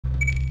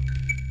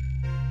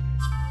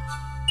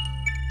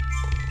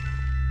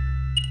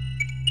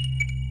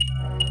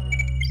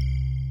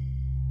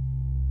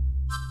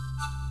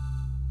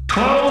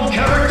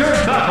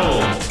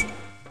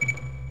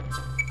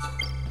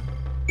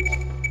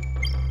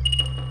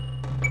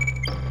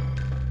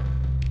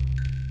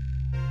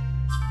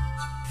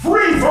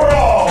Free for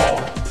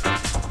all!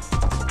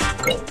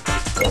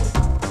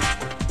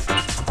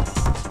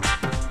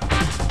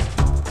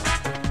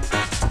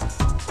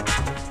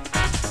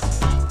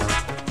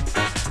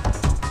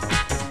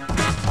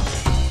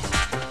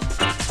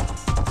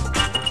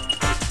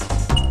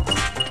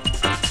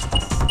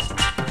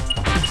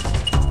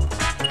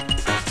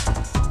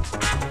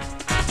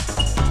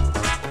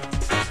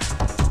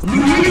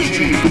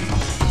 Luigi!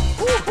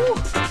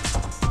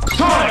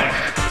 Sonic!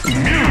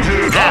 Mewtwo!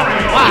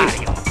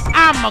 Wario!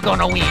 I'm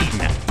gonna win!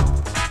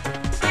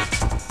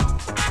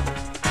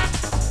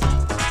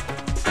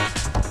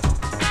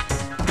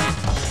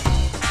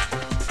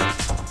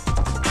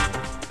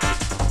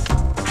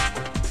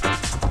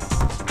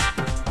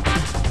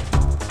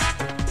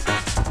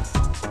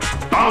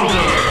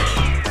 Bowser!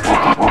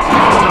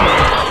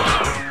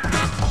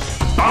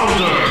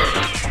 Bowser!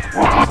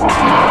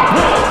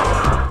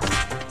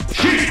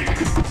 Sheik!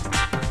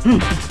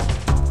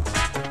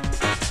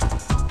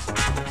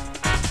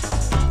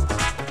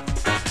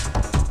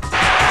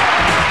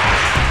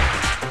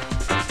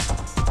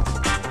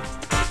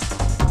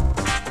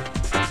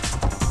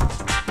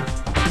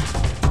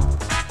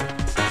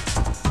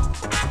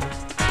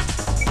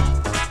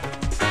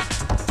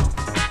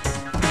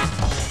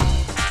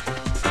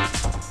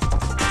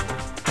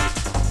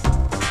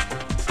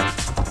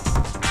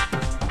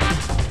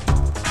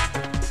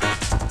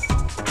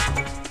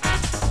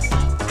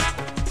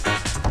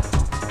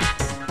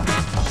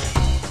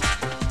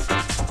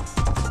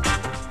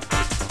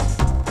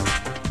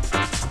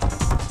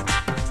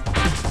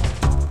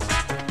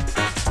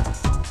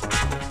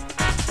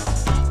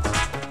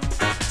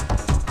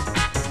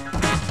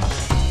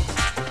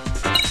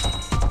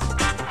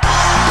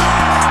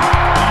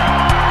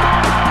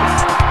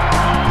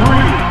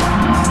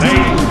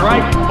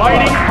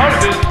 Fighting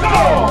poses. Go!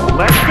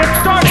 Let's get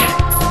started.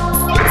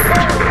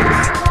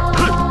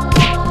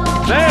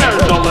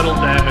 There's a little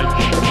damage.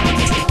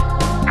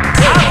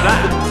 How's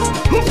that?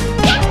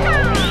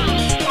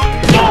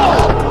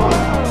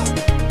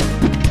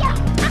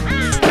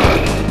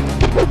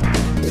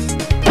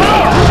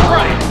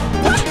 Right.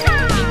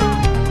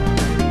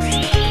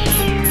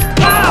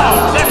 Wow,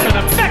 that's an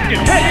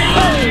effective hit.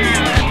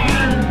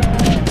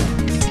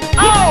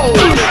 Oh!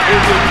 Is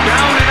it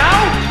down and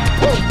out?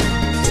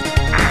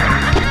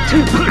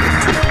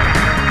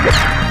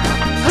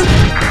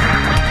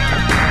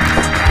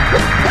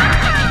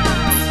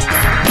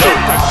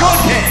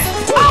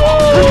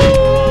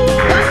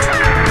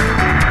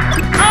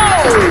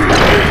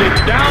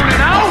 Down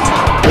and out!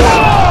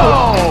 Whoa!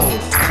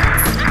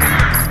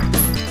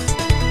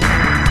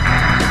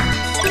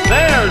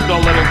 There's a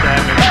little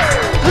damage.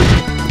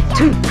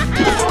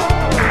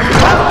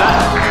 How's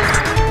that?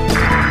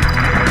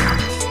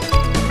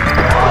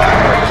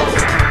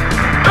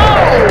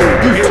 Oh!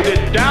 Is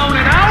it down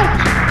and out?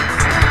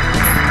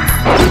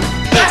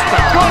 That's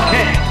a good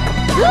hit!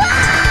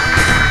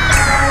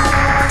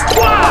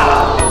 Wow!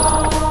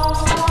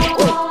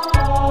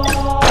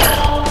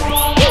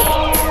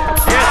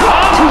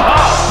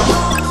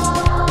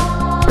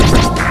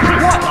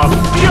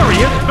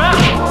 Furious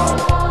battle!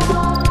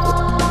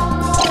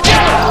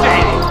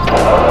 Devastating!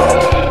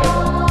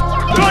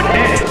 Good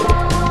hit!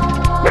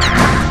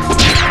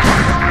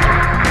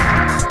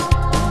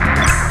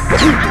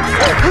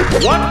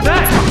 What's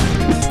that?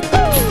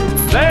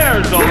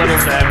 There's a little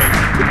damage.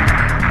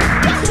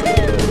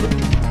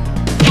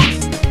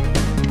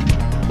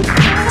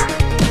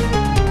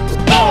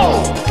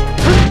 Oh!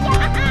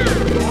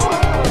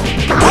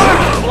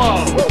 Hard blow!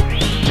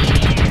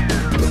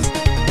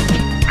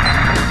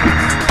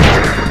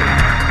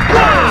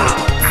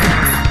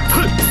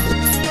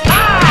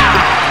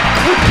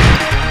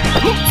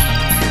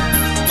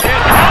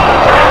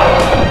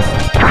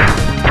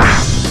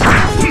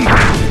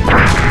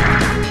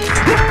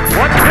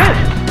 What's this?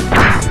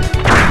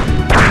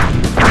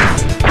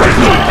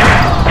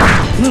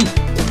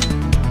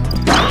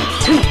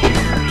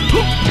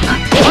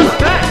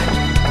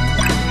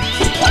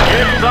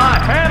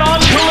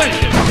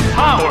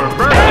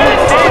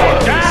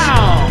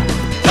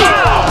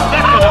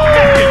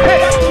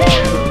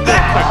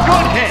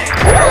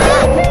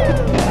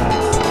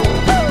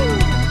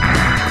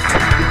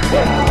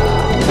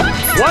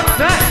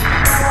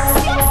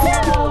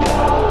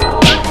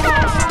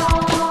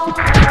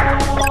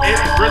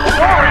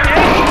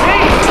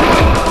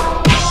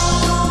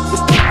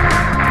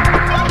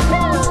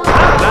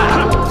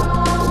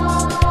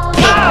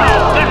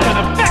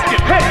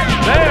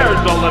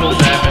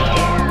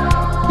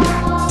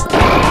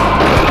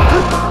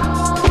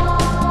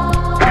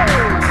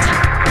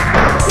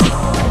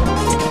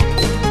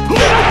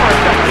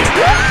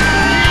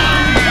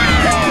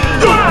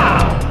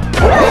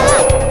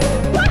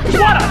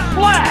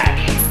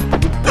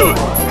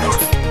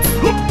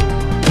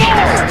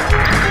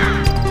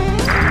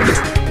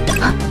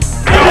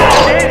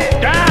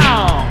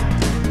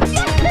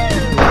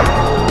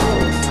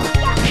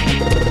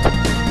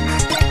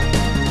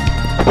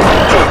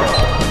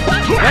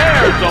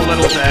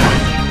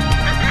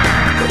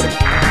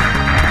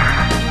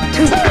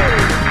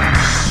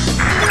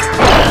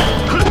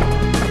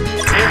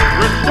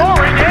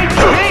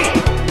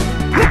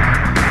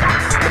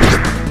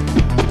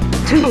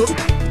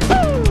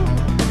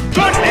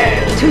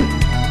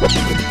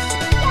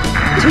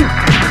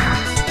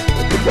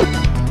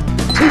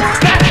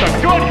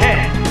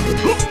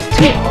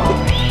 What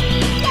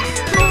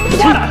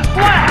a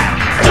slash!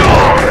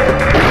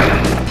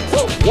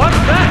 What's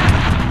that?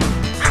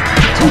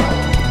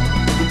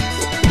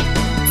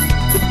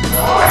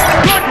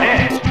 Good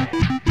hit!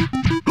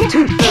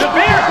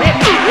 Severe hit!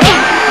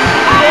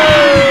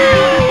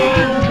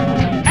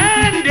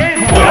 And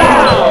it's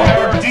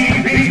down!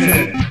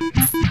 Defeated.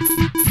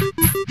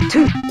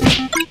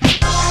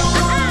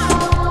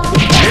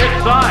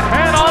 It's a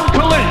head-on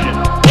collision.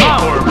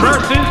 Power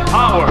versus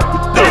power.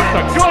 That's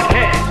a good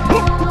hit.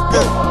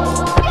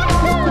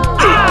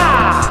 Ah!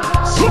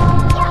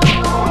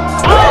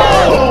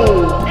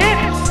 Oh!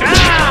 It's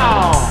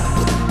down!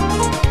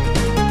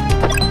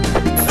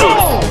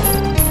 Oh!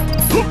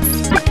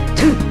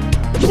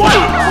 What a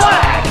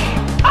flash!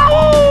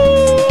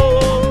 Oh!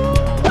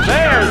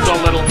 There's a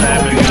little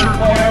damage.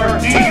 Player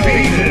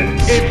defeated.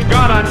 It's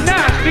got a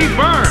nasty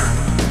burn.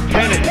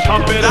 Can it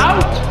tough it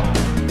out?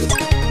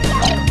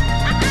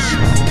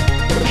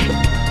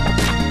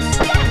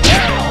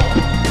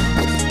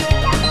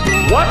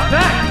 What's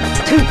that?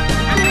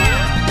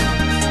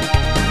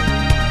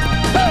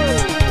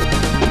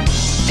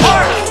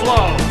 Harsh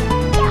blow!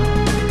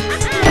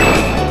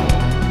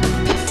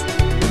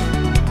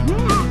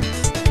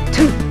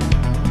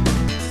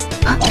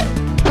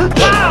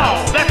 Wow!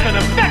 That's an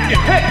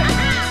effective hit!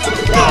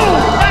 Oh,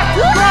 that's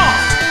strong!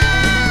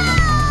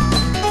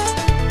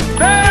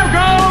 There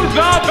goes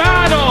the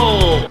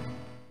battle!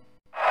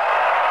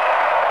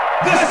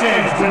 This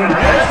game's winner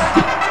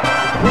is